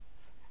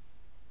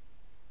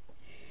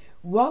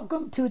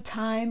Welcome to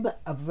Time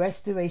of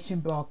Restoration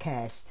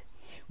broadcast.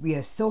 We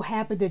are so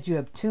happy that you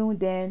have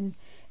tuned in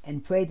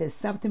and pray that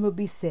something will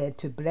be said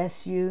to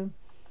bless you,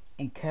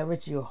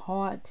 encourage your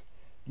heart,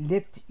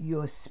 lift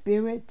your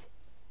spirit,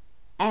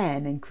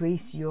 and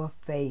increase your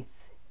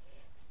faith.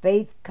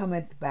 Faith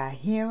cometh by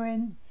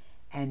hearing,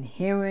 and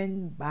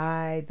hearing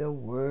by the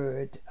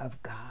word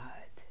of God.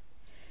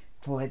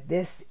 For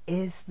this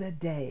is the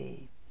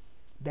day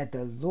that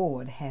the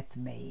Lord hath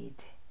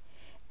made,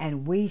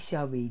 and we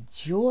shall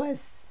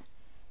rejoice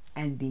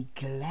and be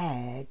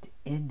glad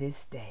in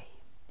this day.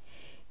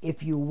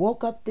 If you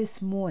woke up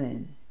this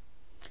morning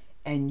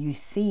and you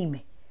seem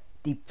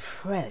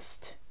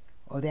depressed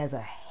or there's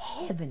a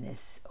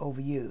heaviness over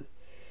you,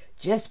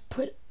 just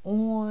put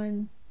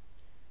on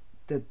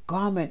the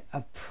garment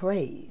of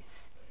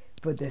praise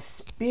for the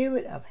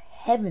spirit of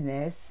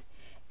heaviness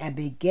and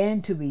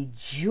begin to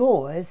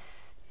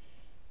rejoice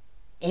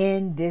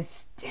in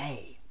this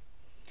day.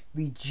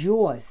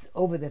 Rejoice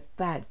over the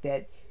fact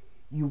that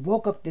you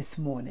woke up this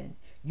morning,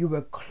 you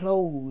were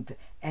clothed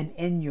and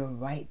in your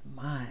right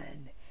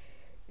mind.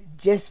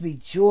 Just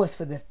rejoice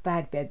for the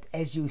fact that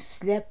as you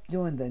slept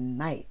during the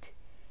night,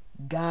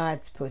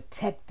 God's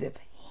protective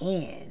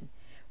hand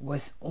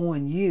was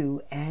on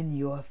you and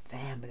your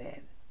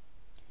family.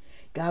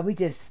 God, we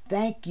just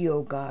thank you,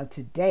 oh God,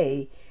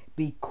 today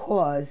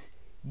because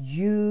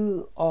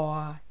you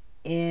are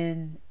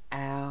in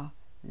our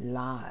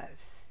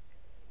lives.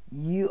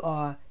 You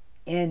are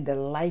in the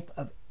life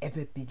of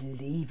every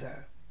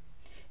believer.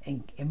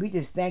 And we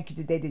just thank you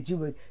today that you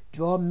would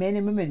draw men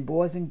and women,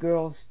 boys and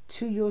girls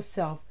to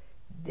yourself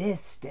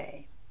this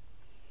day.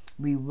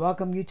 We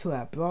welcome you to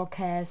our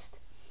broadcast,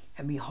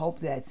 and we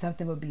hope that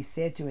something will be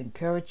said to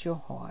encourage your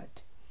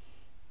heart.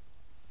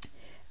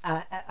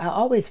 I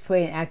always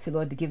pray and ask the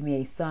Lord to give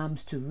me a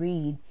Psalms to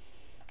read.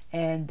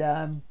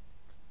 And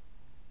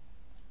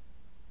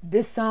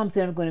this Psalms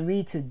that I'm going to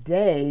read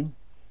today,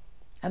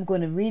 I'm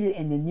going to read it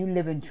in the New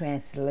Living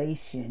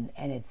Translation,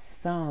 and it's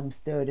Psalms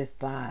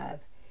 35.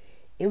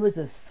 It was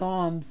a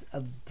Psalms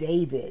of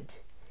David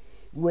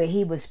where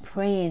he was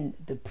praying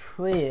the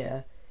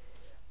prayer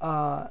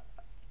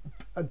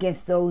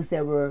against those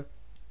that were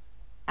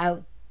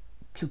out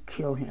to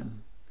kill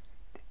him,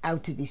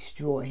 out to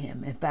destroy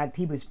him. In fact,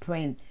 he was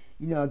praying,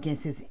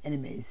 against his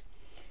enemies.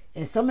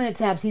 And so many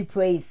times he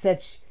prayed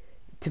such,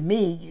 to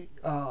me,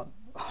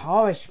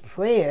 harsh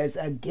prayers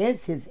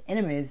against his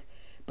enemies.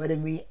 But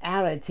in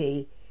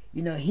reality,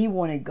 he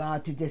wanted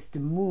God to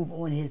move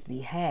on his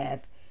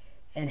behalf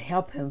and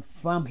help him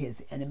from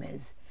his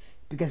enemies.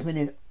 Because when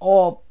it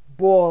all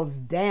boils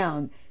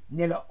down,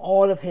 nearly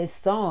all of his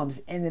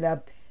Psalms ended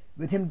up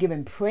with him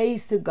giving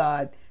praise to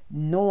God,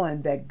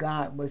 knowing that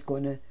God was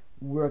going to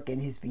work in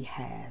his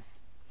behalf.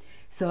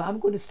 So I'm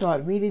going to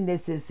start reading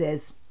this. It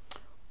says,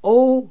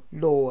 O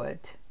Lord,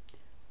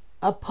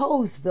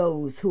 oppose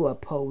those who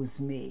oppose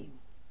me.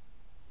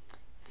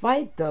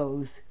 Fight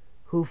those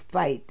who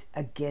fight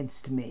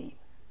against me.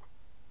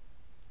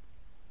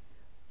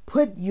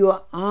 Put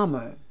your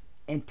armor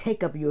and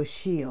take up your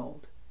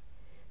shield.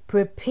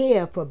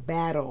 Prepare for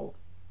battle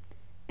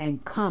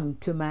and come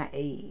to my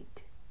aid.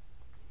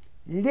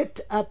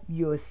 Lift up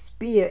your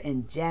spear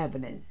and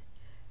javelin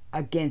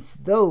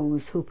against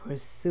those who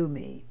pursue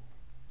me.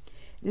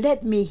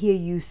 Let me hear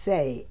you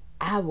say,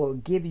 I will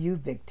give you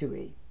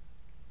victory.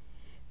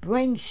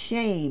 Bring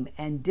shame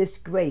and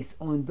disgrace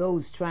on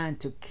those trying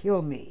to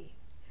kill me.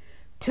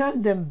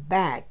 Turn them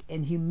back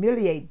and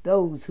humiliate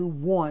those who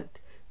want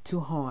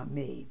to harm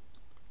me.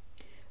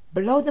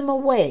 Blow them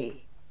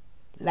away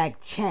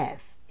like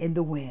chaff in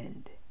the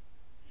wind,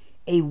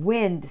 a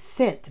wind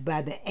sent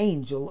by the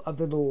angel of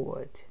the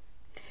Lord.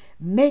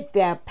 Make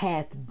their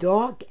path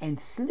dark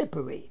and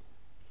slippery,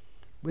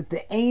 with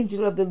the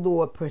angel of the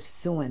Lord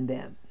pursuing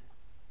them.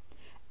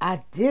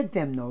 I did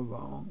them no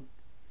wrong,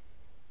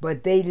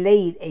 but they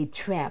laid a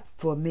trap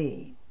for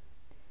me.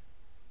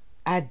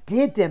 I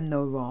did them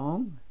no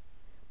wrong,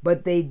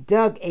 but they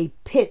dug a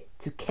pit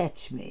to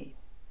catch me.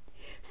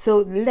 So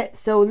let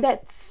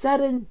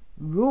sudden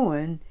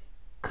ruin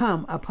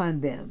come upon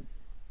them.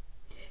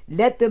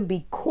 Let them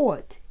be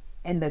caught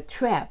in the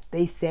trap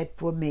they set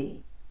for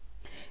me.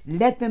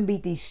 Let them be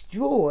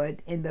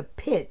destroyed in the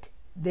pit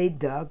they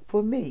dug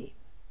for me.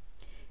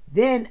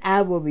 Then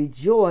I will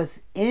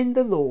rejoice in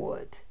the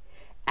Lord.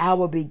 I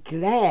will be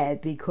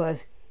glad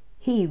because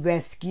he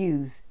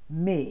rescues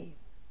me.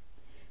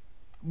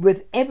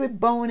 With every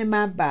bone in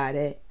my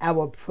body, I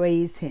will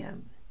praise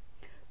him.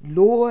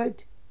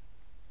 Lord,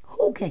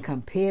 who can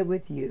compare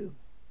with you?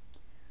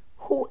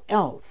 Who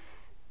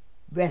else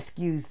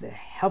rescues the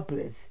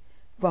helpless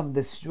from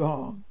the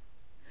strong?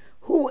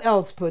 Who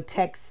else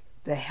protects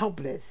the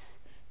helpless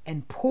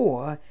and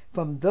poor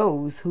from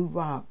those who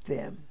rob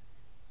them?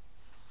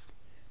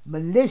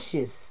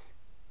 Malicious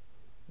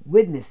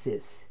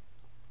witnesses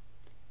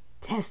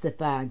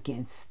testify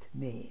against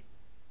me.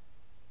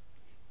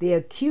 They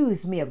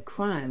accuse me of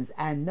crimes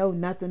I know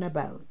nothing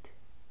about.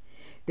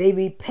 They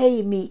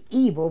repay me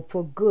evil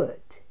for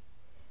good.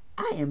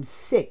 I am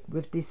sick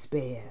with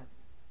despair.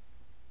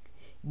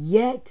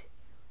 Yet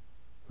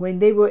When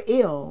they were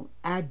ill,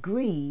 I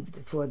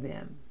grieved for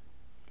them.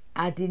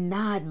 I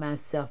denied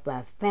myself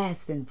by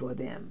fasting for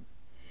them,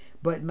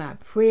 but my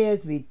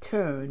prayers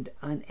returned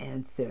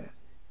unanswered.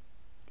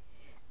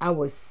 I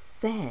was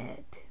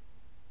sad,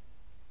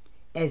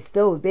 as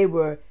though they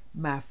were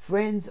my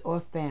friends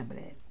or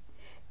family,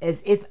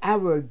 as if I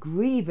were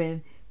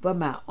grieving for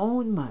my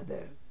own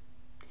mother.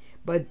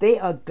 But they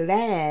are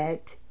glad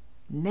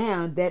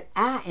now that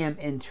I am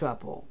in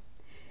trouble.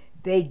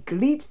 They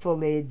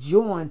gleefully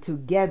join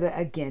together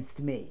against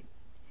me.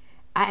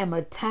 I am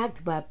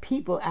attacked by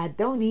people I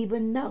don't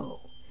even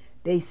know.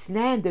 They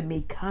slander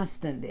me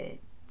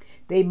constantly.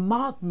 They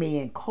mock me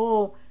and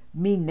call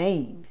me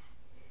names.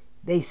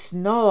 They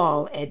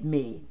snarl at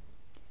me.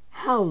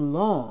 How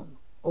long,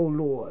 O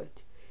Lord,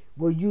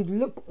 will you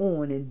look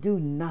on and do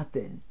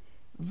nothing?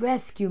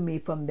 Rescue me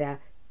from their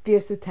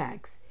fierce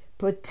attacks.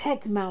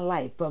 Protect my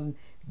life from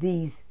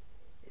these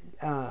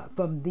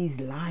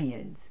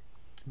lions.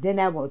 Then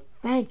I will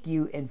thank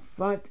you in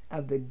front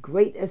of the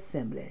great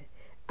assembly.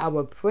 I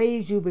will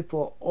praise you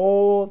before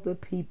all the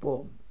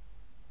people.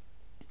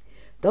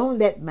 Don't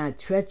let my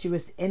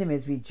treacherous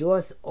enemies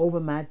rejoice over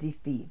my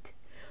defeat.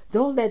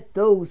 Don't let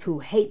those who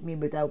hate me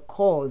without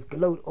cause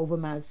gloat over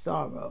my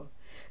sorrow.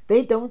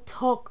 They don't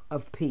talk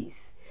of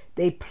peace.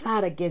 They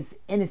plot against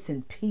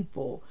innocent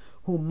people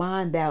who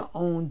mind their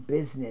own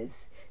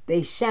business.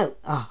 They shout,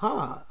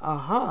 aha,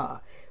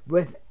 aha.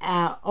 With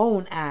our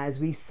own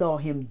eyes we saw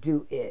him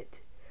do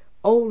it.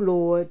 O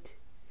Lord,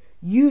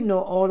 you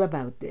know all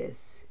about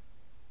this.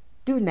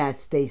 Do not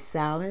stay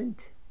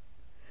silent.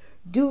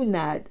 Do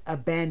not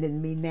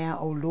abandon me now,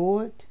 O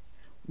Lord.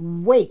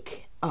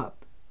 Wake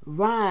up.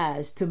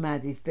 Rise to my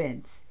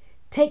defense.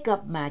 Take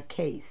up my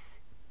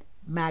case,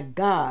 my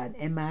God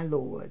and my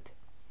Lord.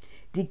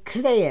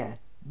 Declare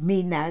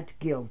me not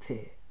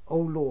guilty, O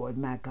Lord,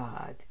 my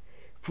God,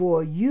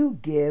 for you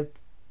give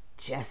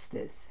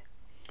justice.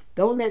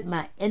 Don't let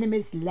my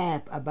enemies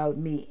laugh about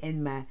me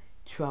in my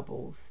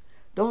troubles.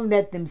 Don't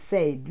let them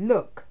say,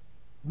 look,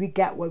 we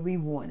got what we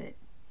wanted.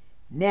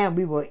 Now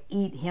we will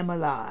eat him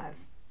alive.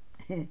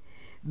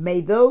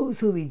 May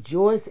those who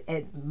rejoice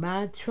at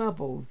my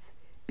troubles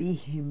be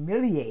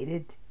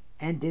humiliated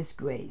and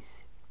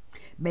disgraced.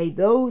 May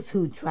those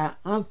who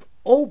triumph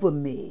over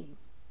me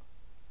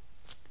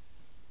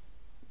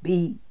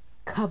be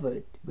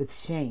covered with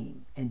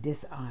shame and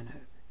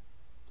dishonor.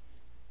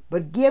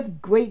 But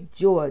give great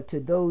joy to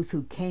those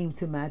who came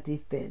to my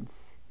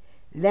defense.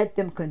 Let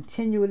them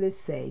continually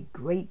say,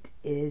 great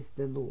is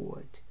the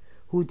Lord,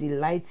 who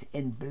delights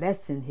in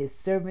blessing his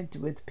servant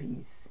with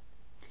peace.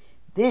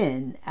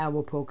 Then I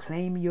will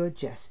proclaim your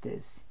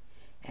justice,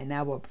 and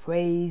I will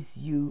praise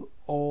you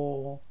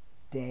all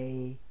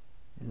day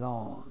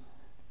long.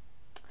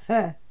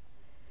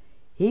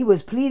 He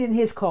was pleading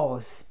his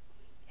cause,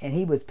 and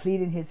he was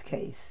pleading his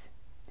case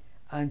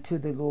unto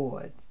the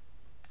Lord.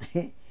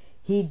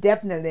 He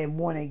definitely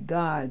wanted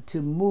God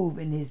to move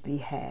in his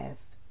behalf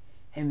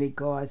in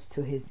regards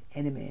to his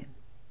enemy.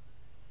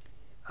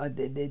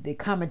 The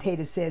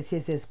commentator says here,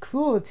 says,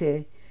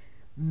 cruelty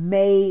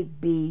may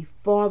be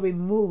far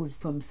removed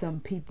from some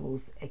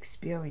people's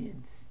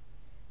experience,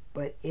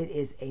 but it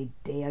is a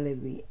daily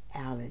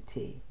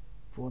reality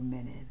for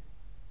many.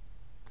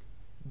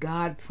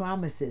 God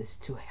promises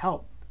to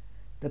help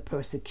the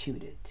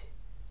persecuted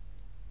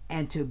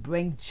and to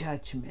bring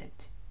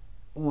judgment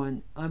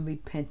on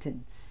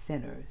unrepentant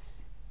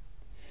sinners.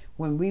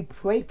 When we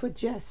pray for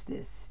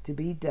justice to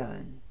be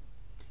done,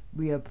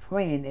 we are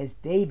praying as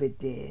David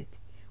did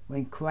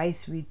when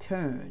Christ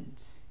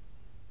returns.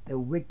 The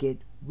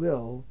wicked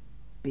will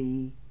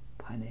be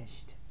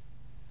punished.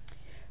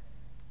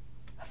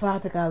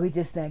 Father God, we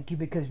just thank you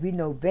because we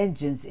know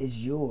vengeance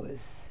is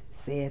yours,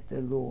 saith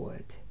the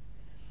Lord.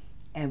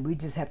 And we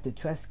just have to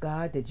trust,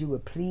 God, that you will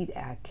plead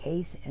our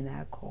case and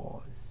our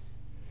cause.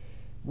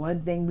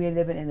 One thing, we're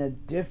living in a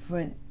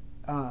different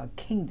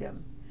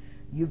kingdom.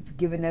 You've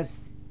given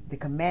us the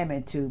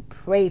commandment to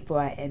pray for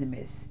our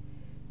enemies,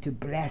 to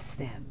bless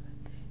them.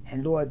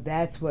 And Lord,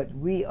 that's what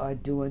we are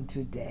doing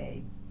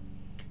today.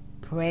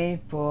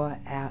 Praying for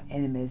our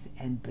enemies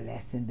and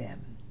blessing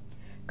them.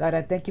 God,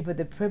 I thank you for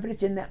the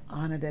privilege and the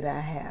honor that I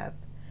have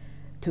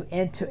to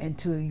enter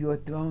into your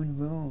throne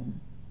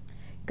room.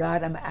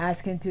 God, I'm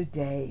asking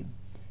today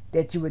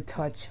that you would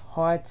touch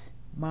hearts,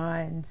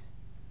 minds,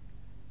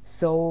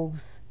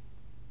 souls,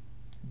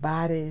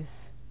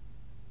 bodies.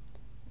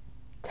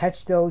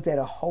 Touch those that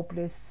are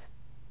hopeless.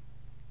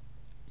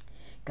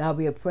 God,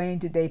 we are praying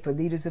today for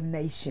leaders of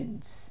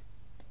nations.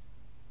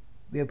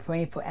 We are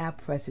praying for our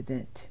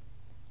president.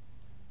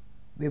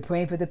 We are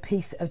praying for the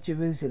peace of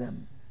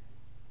Jerusalem.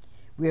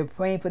 We are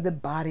praying for the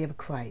body of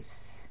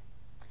Christ.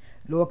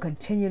 Lord,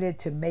 continue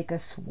to make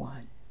us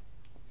one.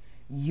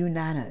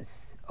 Unite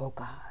us, oh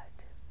God.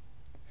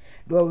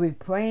 Lord, we're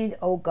praying,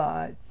 oh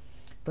God,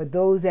 for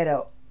those that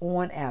are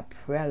on our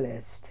prayer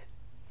list.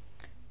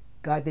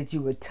 God, that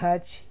you would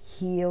touch,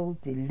 heal,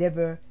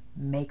 deliver,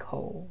 make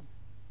whole.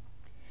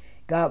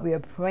 God, we are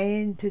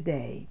praying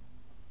today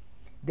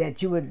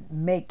that you would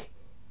make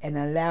and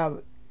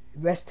allow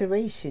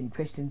Restoration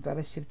Christian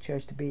Fellowship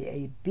Church to be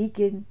a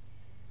beacon,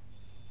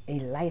 a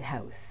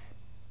lighthouse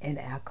in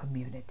our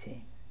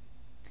community.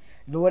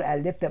 Lord, I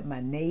lift up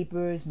my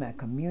neighbors, my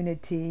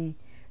community.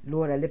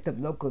 Lord, I lift up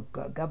local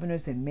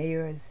governors and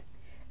mayors.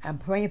 I'm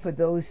praying for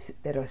those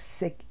that are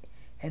sick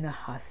in a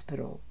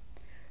hospital.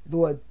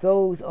 Lord,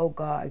 those, oh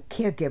God,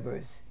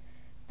 caregivers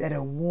that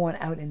are worn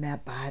out in their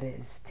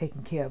bodies,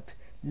 taking care of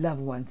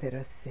loved ones that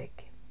are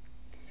sick.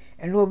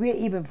 And Lord, we're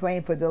even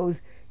praying for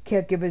those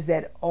caregivers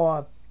that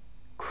are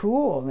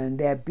cruel and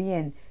they're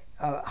being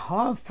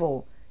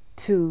harmful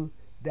to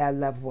their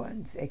loved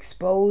ones.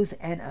 Expose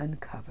and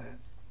uncover.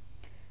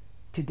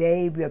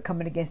 Today we are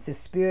coming against the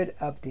spirit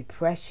of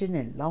depression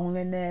and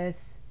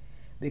loneliness.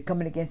 We're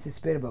coming against the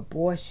spirit of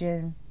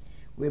abortion.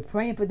 We're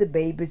praying for the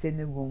babies in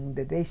the womb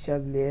that they shall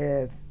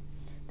live,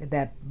 that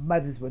their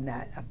mothers will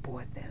not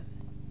abort them,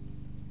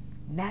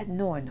 not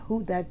knowing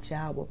who that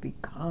child will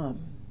become.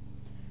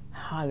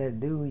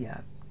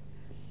 Hallelujah.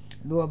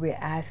 Lord, we're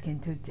asking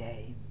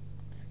today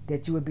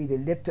that you would be the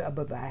lifter up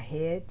of our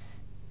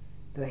heads,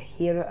 the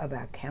healer of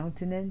our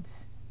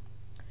countenance.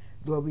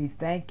 Lord, we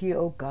thank you,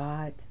 oh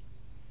God,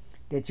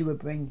 that you would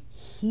bring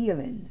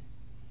healing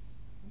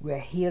where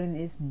healing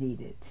is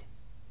needed,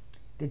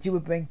 that you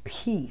would bring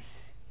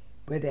peace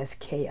where there's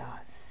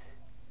chaos.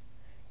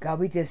 God,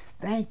 we just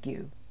thank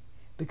you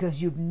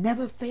because you've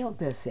never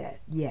failed us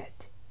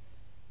yet,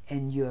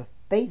 and you're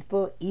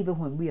faithful even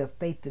when we are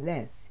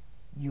faithless.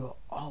 You're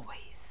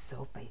always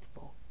so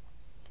faithful.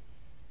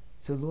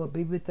 So, Lord,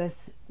 be with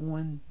us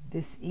on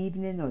this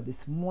evening or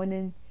this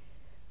morning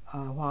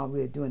while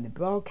we're doing the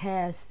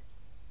broadcast,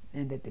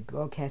 and that the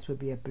broadcast will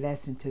be a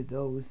blessing to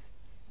those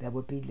that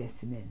will be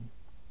listening.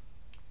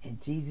 In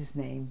Jesus'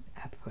 name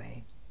I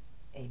pray.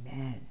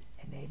 Amen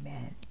and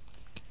amen.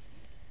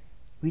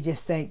 We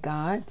just thank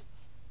God.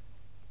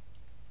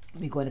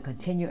 We're going to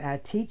continue our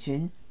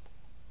teaching.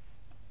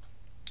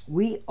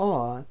 We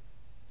are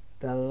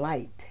the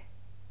light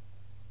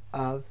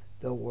of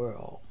the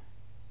world.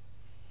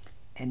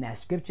 And our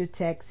scripture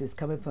text is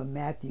coming from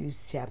Matthew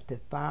chapter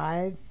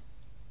 5.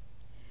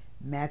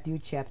 Matthew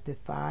chapter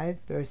 5,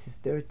 verses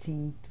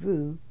 13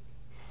 through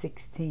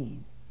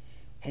 16.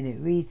 And it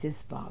reads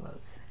as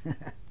follows.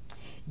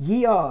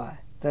 Ye are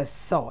the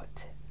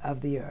salt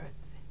of the earth.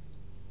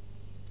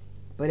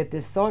 But if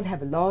the salt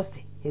have lost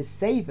his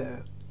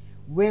savor,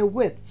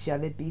 wherewith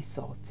shall it be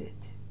salted?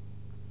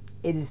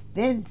 It is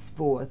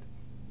thenceforth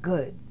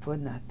good for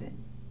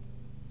nothing,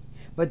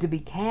 but to be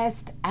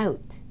cast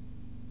out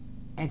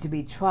and to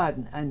be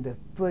trodden under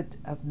foot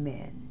of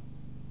men.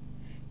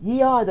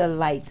 Ye are the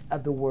light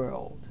of the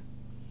world.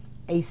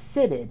 A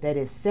city that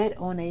is set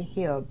on a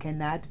hill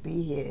cannot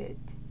be hid.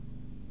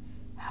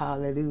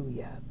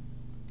 Hallelujah.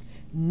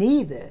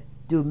 Neither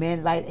do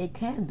men light a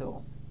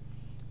candle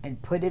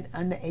and put it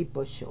under a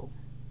bushel,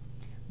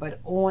 but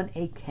on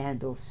a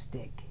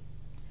candlestick,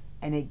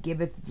 and it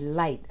giveth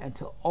light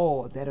unto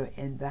all that are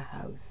in the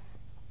house.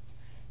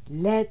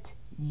 Let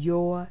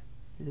your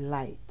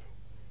light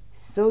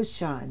so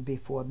shine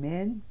before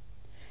men,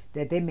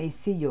 that they may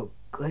see your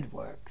good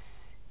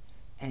works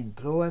and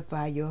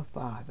glorify your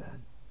Father,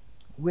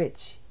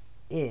 which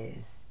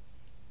is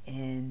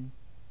in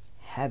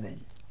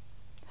heaven.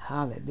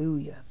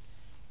 Hallelujah.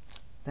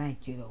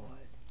 Thank you, Lord.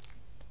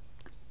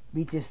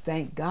 We just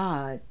thank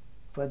God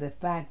for the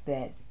fact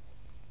that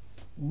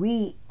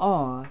we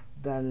are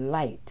the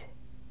light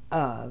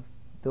of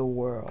the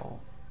world.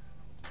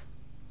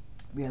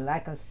 We are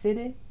like a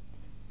city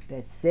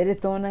that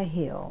sitteth on a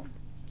hill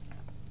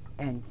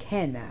and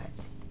cannot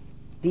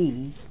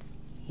be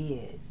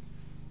hid.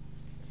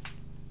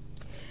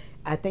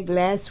 I think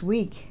last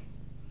week,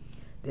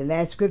 the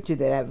last scripture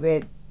that I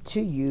read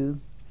to you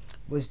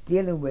was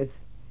dealing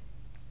with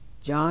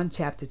John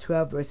chapter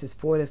 12, verses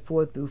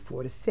 44 through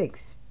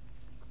 46.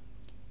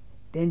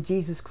 Then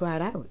Jesus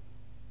cried out,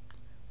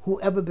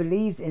 whoever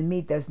believes in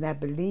me does not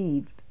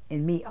believe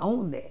in me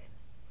only,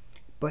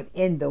 but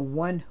in the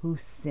one who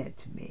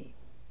sent me.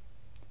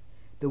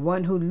 The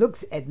one who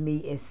looks at me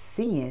is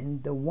seeing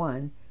the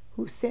one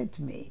who sent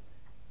me.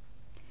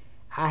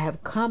 I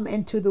have come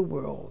into the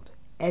world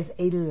as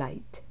a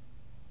light,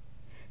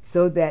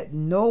 so that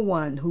no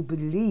one who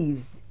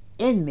believes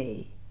in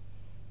me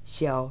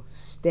shall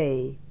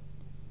stay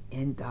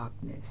in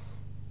darkness.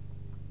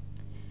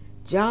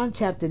 John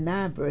chapter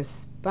 9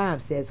 verse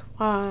 5 says,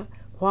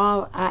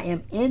 While I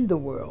am in the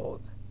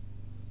world,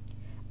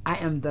 I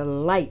am the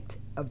light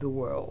of the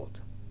world.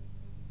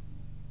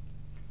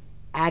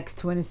 Acts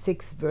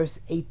 26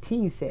 verse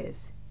 18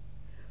 says,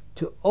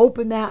 to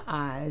open their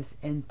eyes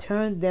and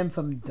turn them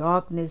from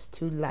darkness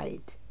to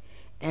light,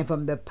 and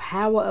from the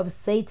power of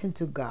Satan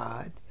to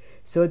God,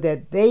 so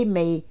that they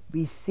may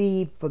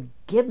receive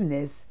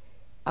forgiveness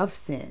of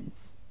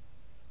sins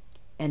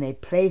and a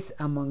place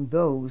among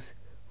those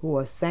who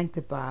are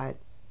sanctified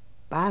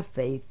by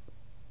faith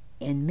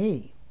in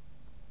me.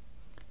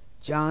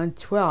 John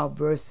 12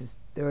 verses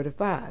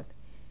 35.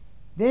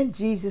 Then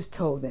Jesus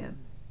told them,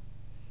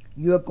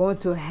 you are going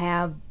to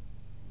have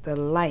the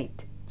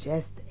light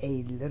just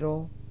a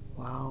little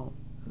while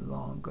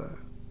longer.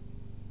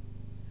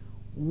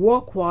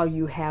 Walk while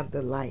you have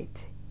the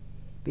light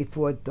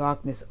before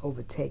darkness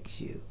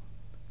overtakes you.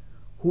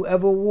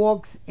 Whoever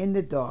walks in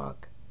the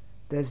dark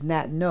does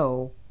not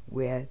know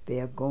where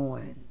they're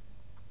going.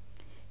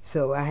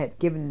 So I had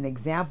given an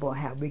example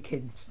how we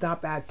can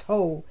stop our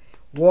toe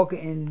walking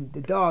in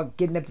the dark,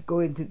 getting up to go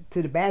into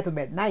the bathroom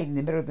at night in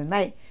the middle of the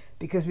night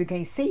because we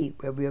can't see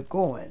where we're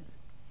going.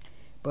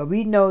 But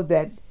we know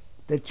that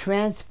the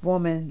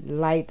transforming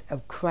light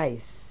of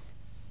Christ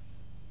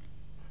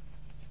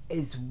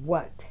is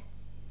what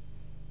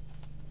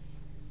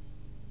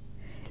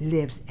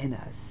lives in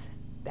us.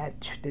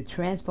 That the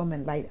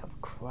transforming light of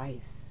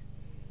Christ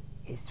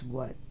is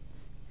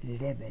what's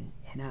living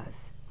in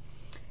us.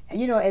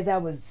 And as I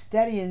was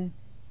studying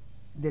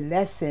the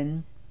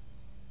lesson,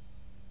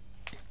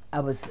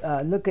 I was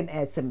looking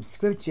at some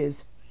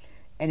scriptures,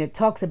 and it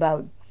talks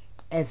about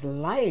as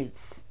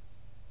lights,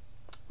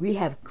 we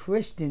have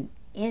Christian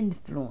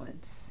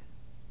influence.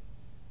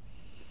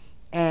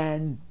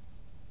 And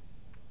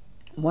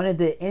one of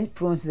the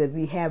influences that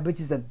we have, which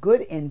is a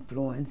good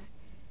influence,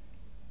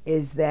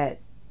 is that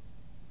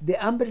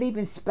the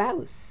unbelieving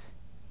spouse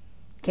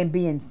can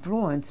be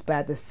influenced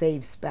by the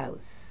saved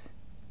spouse.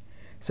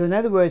 So in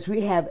other words,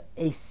 we have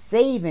a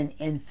saving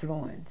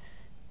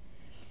influence.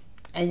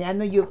 And I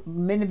know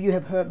many of you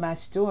have heard my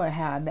story,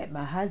 how I met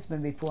my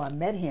husband before I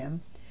met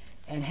him,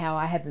 and how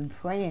I have been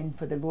praying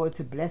for the Lord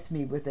to bless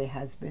me with a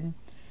husband.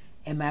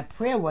 And my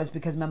prayer was,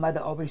 because my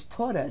mother always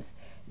taught us,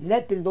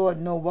 let the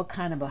Lord know what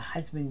kind of a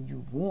husband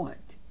you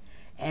want.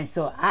 And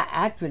so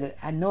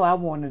I know I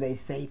wanted a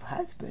saved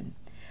husband.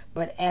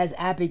 But as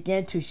I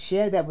began to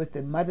share that with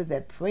the mother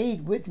that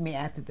prayed with me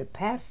after the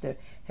pastor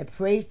had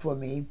prayed for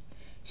me,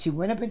 she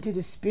went up into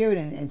the spirit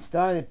and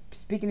started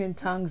speaking in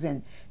tongues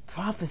and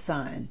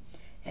prophesying.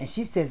 And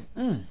she says,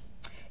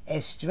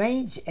 as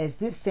strange as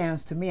this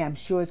sounds to me, I'm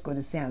sure it's going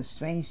to sound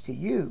strange to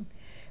you.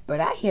 But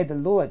I hear the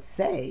Lord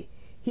say,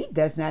 He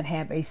does not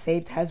have a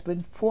saved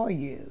husband for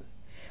you,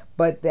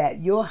 but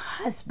that your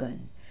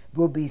husband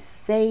will be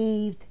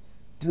saved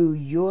through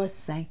your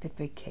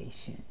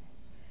sanctification.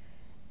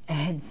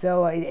 And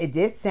so it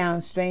did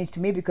sound strange to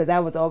me, because I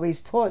was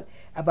always taught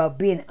about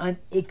being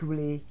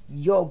unequally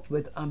yoked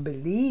with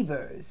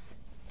unbelievers.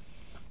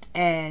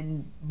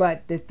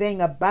 But the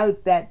thing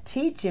about that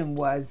teaching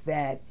was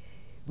that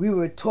we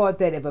were taught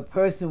that if a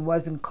person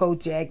wasn't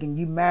Kojak and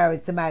you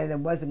married somebody that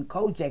wasn't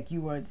Kojak,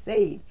 you weren't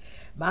saved.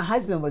 My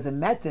husband was a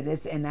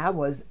Methodist and I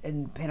was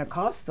in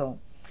Pentecostal.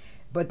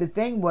 But the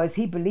thing was,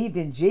 he believed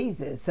in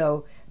Jesus.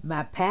 So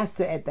my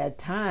pastor at that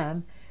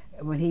time,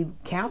 when he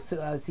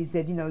counseled us, he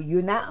said,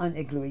 you're not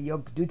unequally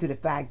yoked due to the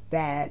fact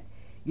that,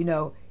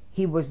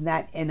 he was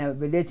not in a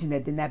religion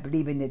that did not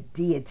believe in the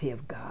deity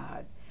of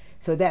God.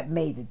 So that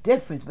made the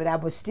difference. But I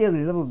was still a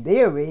little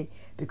leery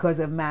because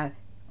of my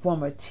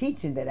former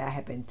teaching that I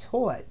had been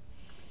taught.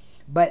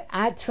 But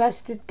I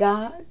trusted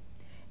God,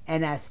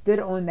 and I stood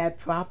on that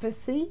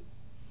prophecy.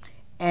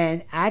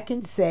 And I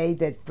can say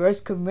that 1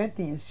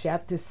 Corinthians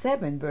chapter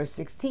 7, verse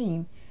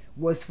 16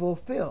 was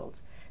fulfilled.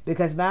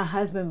 Because my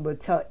husband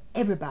would tell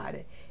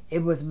everybody,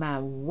 it was my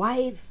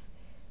wife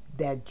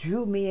that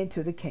drew me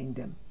into the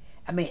kingdom.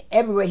 I mean,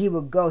 everywhere he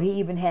would go, he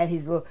even had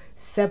his little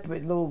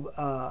separate little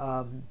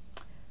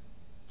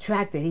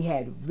tract that he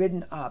had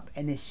written up,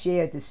 and it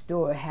shared the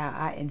story how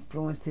I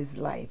influenced his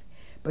life.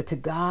 But to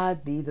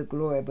God be the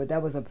glory. But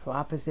that was a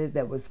prophecy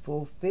that was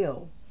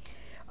fulfilled.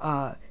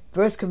 1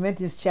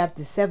 Corinthians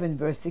chapter 7,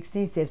 verse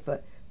 16 says,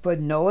 For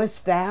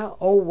knowest thou,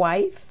 O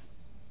wife,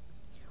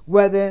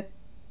 whether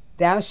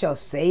thou shalt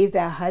save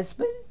thy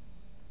husband?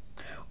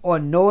 Or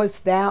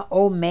knowest thou,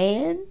 O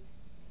man,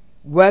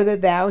 whether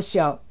thou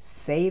shalt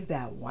save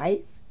thy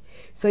wife?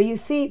 So you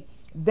see,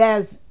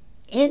 there's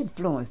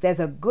influence. There's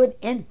a good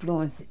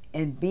influence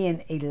in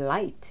being a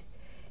light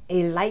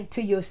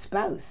to your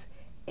spouse,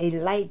 a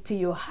light to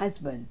your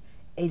husband,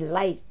 a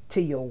light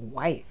to your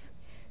wife.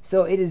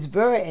 So it is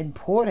very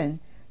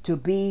important to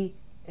be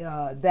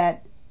have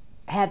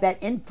that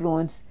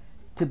influence,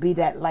 to be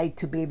that light,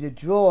 to be able to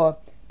draw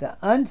the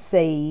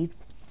unsaved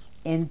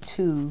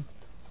into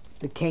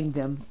the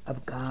kingdom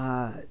of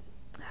God.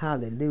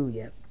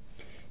 Hallelujah.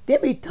 Then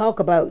we talk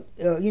about,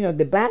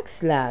 the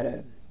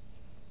backslider.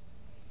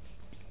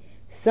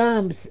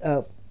 Proverbs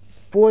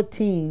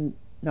 14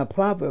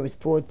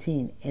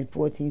 and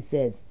 14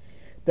 says,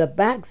 The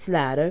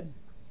backslider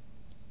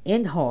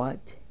in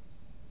heart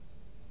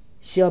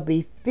shall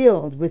be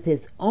filled with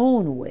his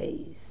own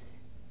ways,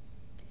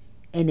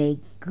 and a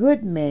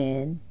good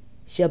man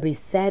shall be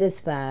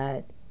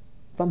satisfied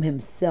from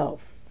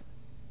himself.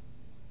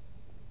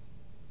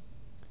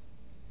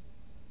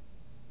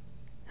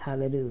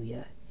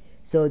 Hallelujah.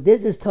 So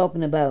this is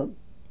talking about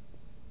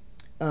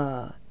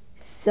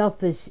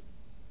selfish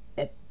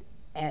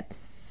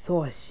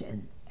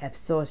absorption,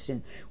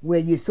 where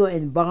you're so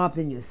involved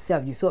in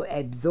yourself, you're so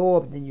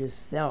absorbed in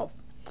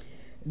yourself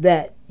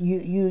that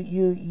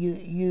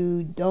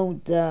you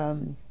don't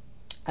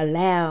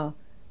allow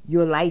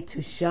your light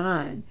to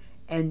shine.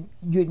 And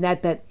you're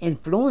not that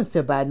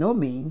influencer by no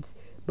means,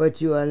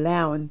 but you're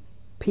allowing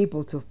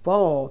people to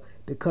fall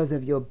because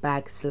of your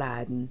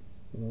backsliding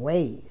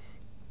ways.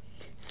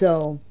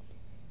 So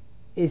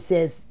it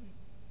says,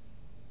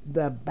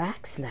 the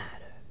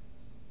backslider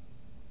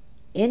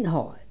in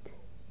heart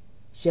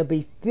shall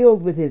be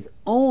filled with his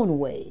own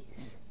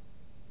ways,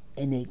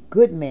 and a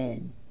good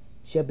man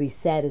shall be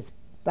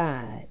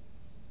satisfied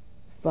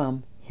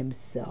from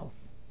himself.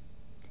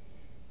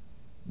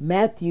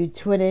 Matthew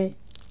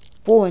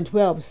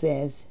 24:12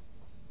 says,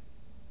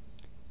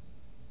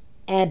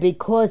 and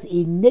because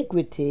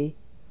iniquity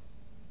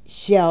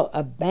shall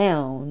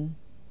abound,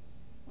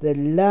 the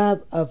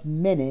love of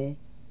many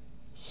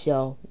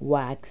shall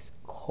wax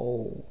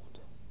cold.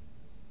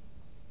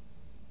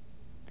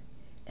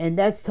 And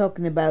that's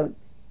talking about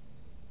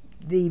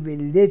the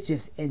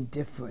religious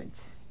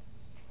indifference.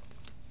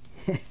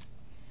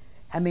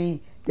 I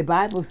mean, the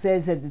Bible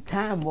says that the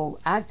time will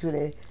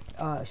actually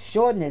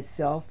shorten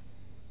itself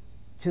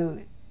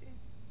to,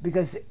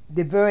 because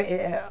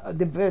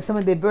some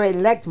of the very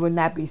elect will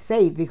not be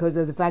saved because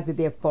of the fact that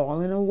they're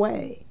falling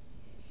away.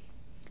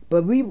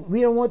 But we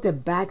don't want to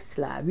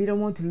backslide. We don't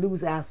want to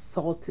lose our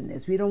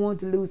saltiness. We don't want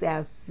to lose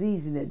our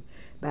seasoning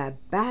by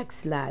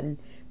backsliding.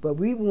 But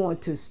we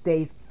want to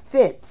stay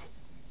fit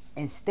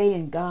and stay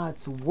in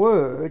God's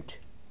word.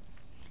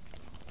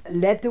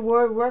 Let the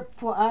word work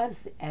for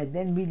us, and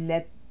then we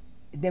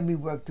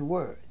work the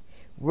word.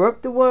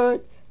 Work the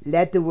word,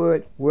 let the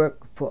word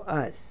work for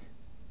us.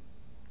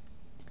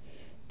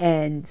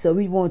 And so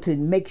we want to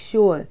make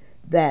sure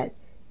that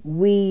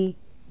we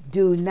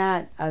do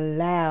not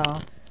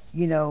allow,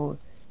 the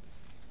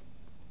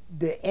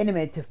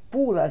enemy to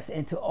fool us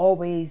into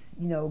always,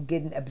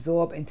 getting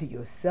absorbed into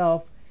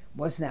yourself,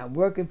 what's not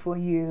working for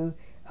you.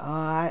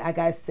 I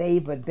got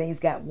saved, but things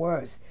got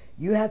worse.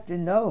 You have to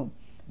know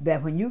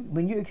that when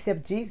you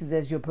accept Jesus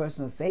as your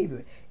personal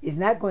Savior, it's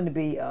not going to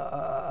be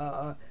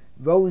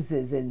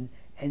roses and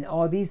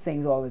all these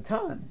things all the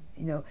time.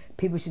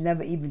 People should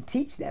never even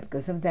teach that,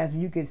 because sometimes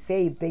when you get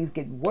saved, things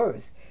get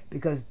worse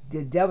because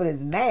the devil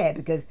is mad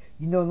because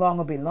you no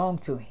longer belong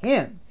to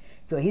him.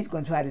 So he's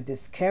going to try to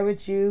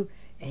discourage you,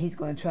 and he's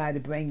going to try to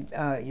bring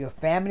your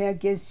family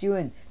against you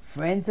and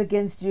friends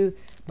against you.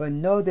 But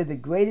know that the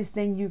greatest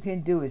thing you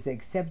can do is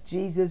accept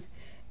Jesus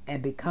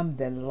and become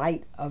the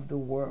light of the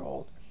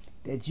world,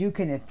 that you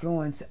can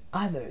influence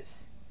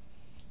others.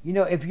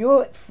 If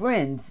your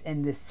friends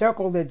and the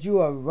circle that you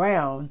are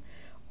around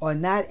are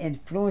not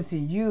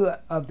influencing you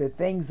of the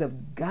things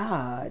of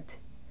God,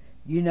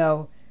 you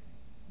do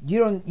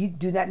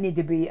not need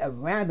to be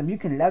around them. You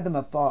can love them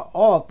afar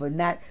off, but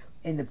not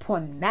in the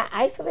point, not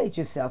isolate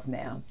yourself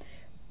now,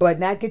 but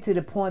not get to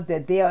the point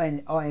that they are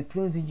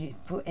influencing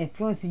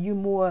you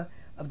more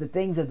of the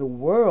things of the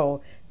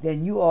world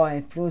than you are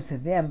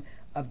influencing them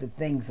of the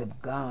things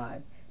of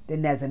God.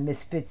 Then there's a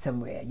misfit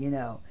somewhere,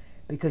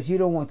 because you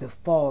don't want to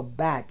fall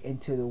back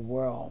into the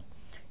world.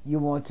 You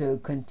want to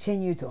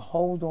continue to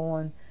hold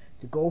on,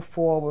 to go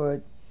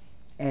forward,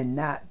 and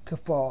not to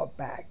fall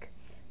back.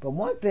 But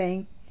one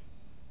thing,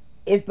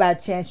 if by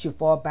chance you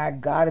fall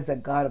back, God is a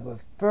God of a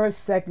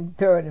first, second,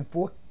 third, and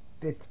fourth,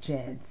 fifth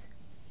chance.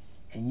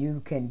 And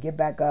you can get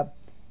back up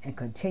and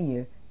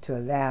continue to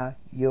allow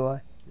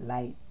your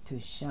light to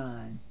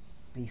shine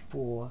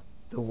before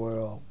the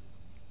world.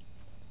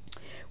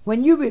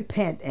 When you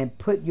repent and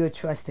put your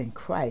trust in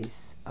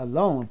Christ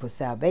alone for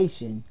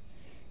salvation,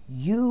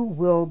 you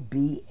will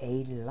be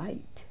a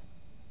light.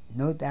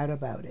 No doubt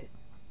about it.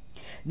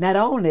 Not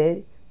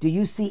only do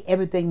you see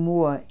everything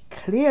more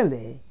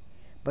clearly,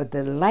 but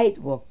the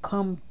light will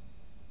come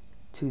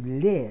to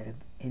live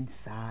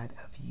inside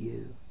of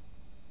you.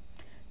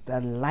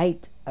 The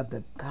light of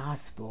the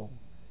gospel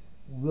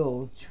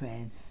will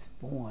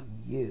transform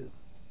you.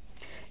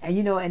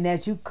 And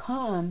as you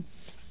come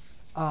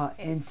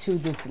into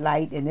this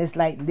light, and this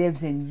light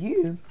lives in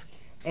you,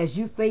 as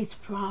you face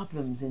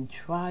problems and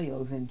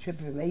trials and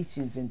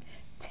tribulations and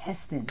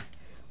testings,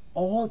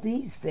 all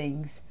these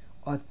things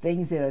are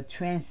things that are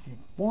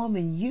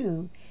transforming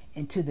you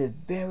into the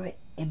very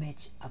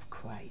image of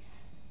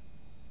Christ.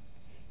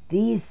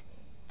 These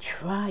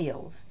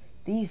trials,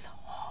 these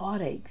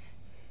heartaches,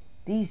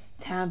 these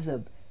times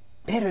of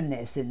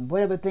bitterness and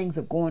whatever things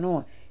are going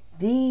on,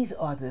 these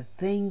are the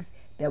things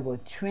that will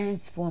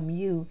transform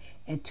you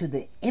into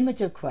the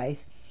image of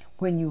Christ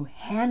when you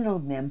handle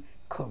them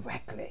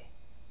correctly.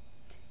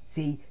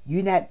 See,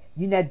 you're not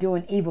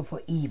doing evil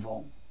for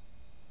evil.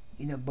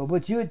 But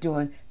what you're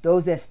doing,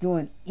 those that's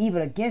doing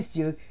evil against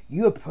you,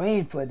 you're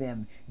praying for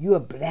them. You're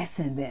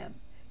blessing them.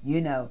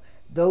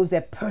 Those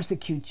that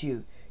persecute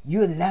you,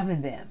 you're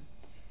loving them.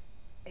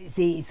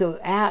 See, so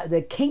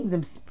the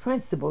kingdom's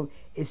principle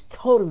is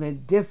totally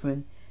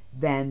different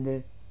than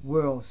the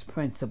world's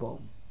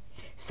principle.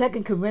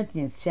 2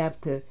 Corinthians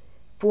chapter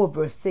 4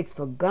 verse 6,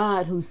 for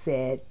God who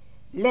said,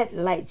 let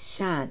light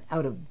shine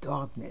out of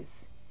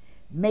darkness,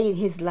 made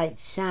his light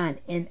shine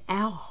in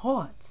our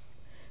hearts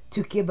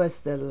to give us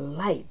the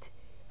light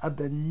of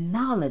the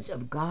knowledge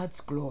of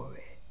God's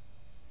glory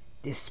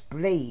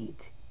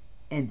displayed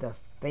in the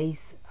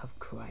face of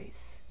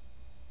Christ.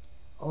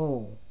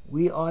 Oh,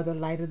 we are the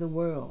light of the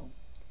world.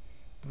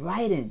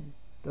 Brighten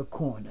the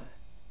corner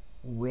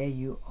where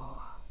you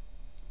are.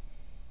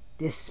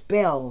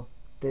 Dispel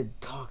the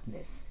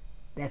darkness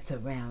that's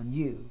around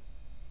you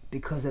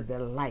because of the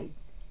light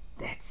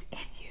that's in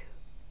you.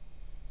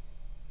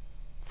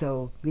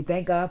 So we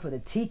thank God for the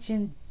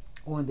teaching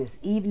on this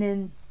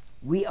evening.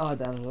 We are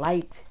the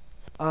light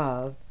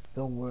of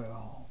the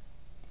world.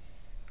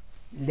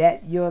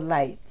 Let your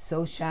light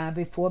so shine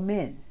before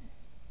men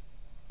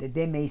that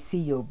they may see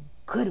your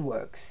good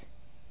works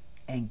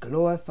and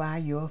glorify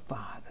your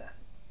Father,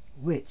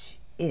 which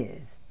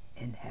is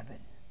in heaven.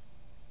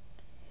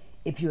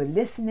 If you're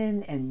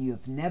listening and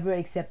you've never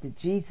accepted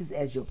Jesus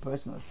as your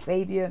personal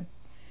Savior,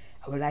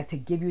 I would like to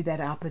give you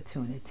that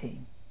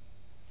opportunity.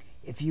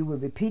 If you will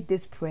repeat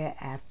this prayer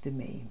after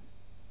me.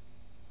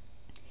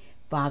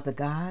 Father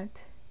God,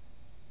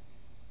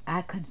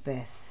 I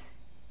confess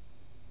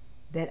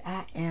that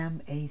I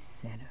am a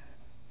sinner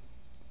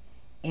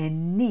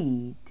in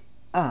need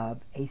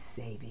of a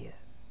Savior.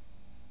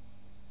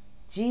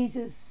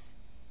 Jesus,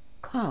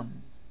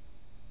 come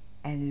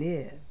and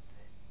live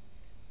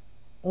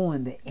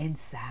on the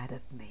inside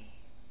of me.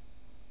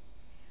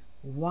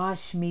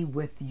 Wash me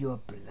with your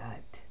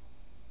blood.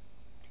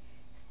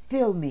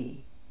 Fill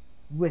me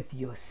with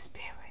your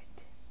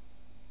Spirit,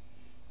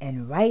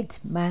 and write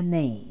my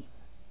name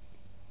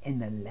in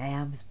the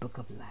Lamb's Book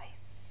of Life.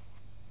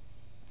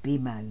 Be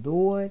my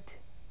Lord,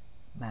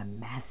 my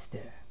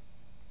Master,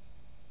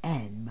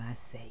 and my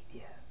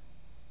Savior.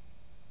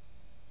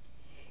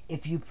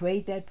 If you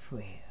prayed that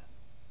prayer,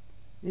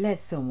 let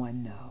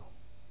someone know.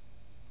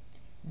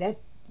 Let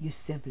your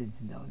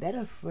siblings know. Let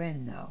a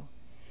friend know.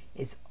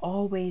 It's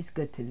always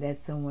good to let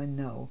someone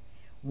know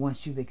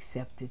once you've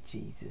accepted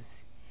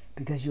Jesus,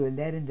 because you are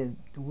letting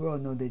the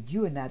world know that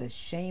you are not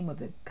ashamed of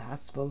the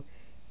gospel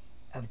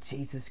of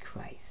Jesus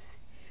Christ.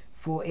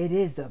 For it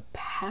is the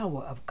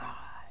power of God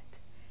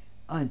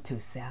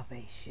unto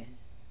salvation.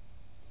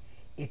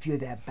 If you're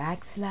that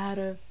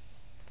backslider,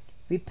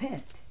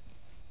 repent.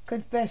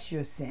 Confess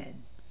your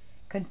sin.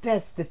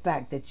 Confess the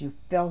fact that you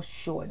fell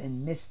short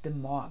and missed the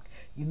mark.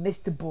 You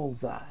missed the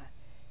bullseye.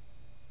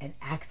 And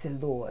ask the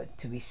Lord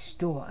to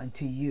restore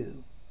unto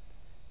you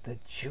the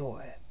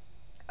joy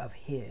of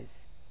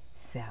his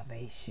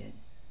salvation.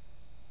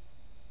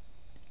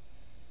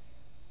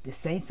 The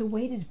saints are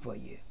waiting for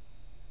you.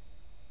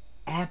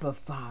 Abba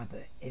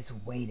Father is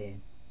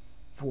waiting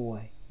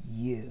for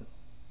you.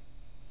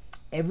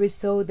 Every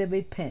soul that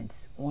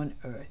repents on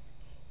earth,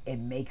 it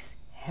makes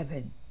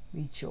heaven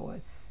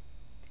rejoice.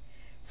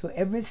 So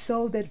every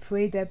soul that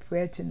prayed that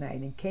prayer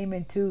tonight and came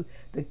into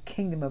the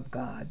kingdom of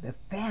God, the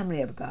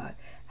family of God,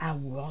 I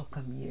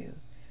welcome you.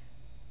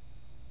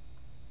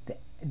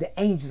 The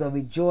angels are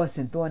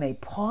rejoicing, throwing a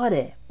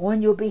party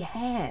on your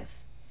behalf.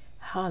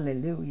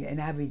 Hallelujah.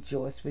 And I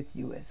rejoice with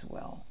you as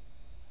well.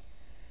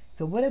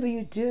 So whatever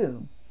you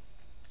do,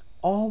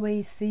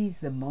 always seize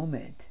the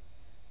moment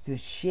to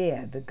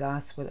share the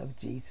gospel of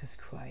Jesus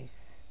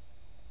Christ.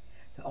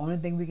 The only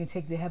thing we can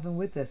take to heaven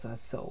with us are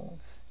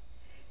souls.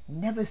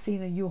 Never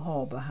seen a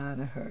U-Haul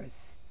behind a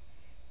hearse.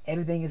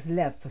 Everything is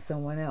left for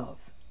someone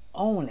else.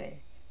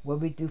 Only what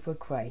we do for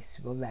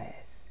Christ will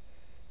last.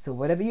 So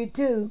whatever you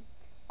do,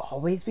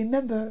 always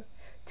remember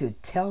to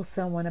tell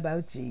someone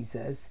about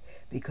Jesus,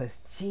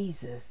 because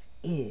Jesus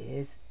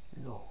is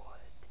Lord.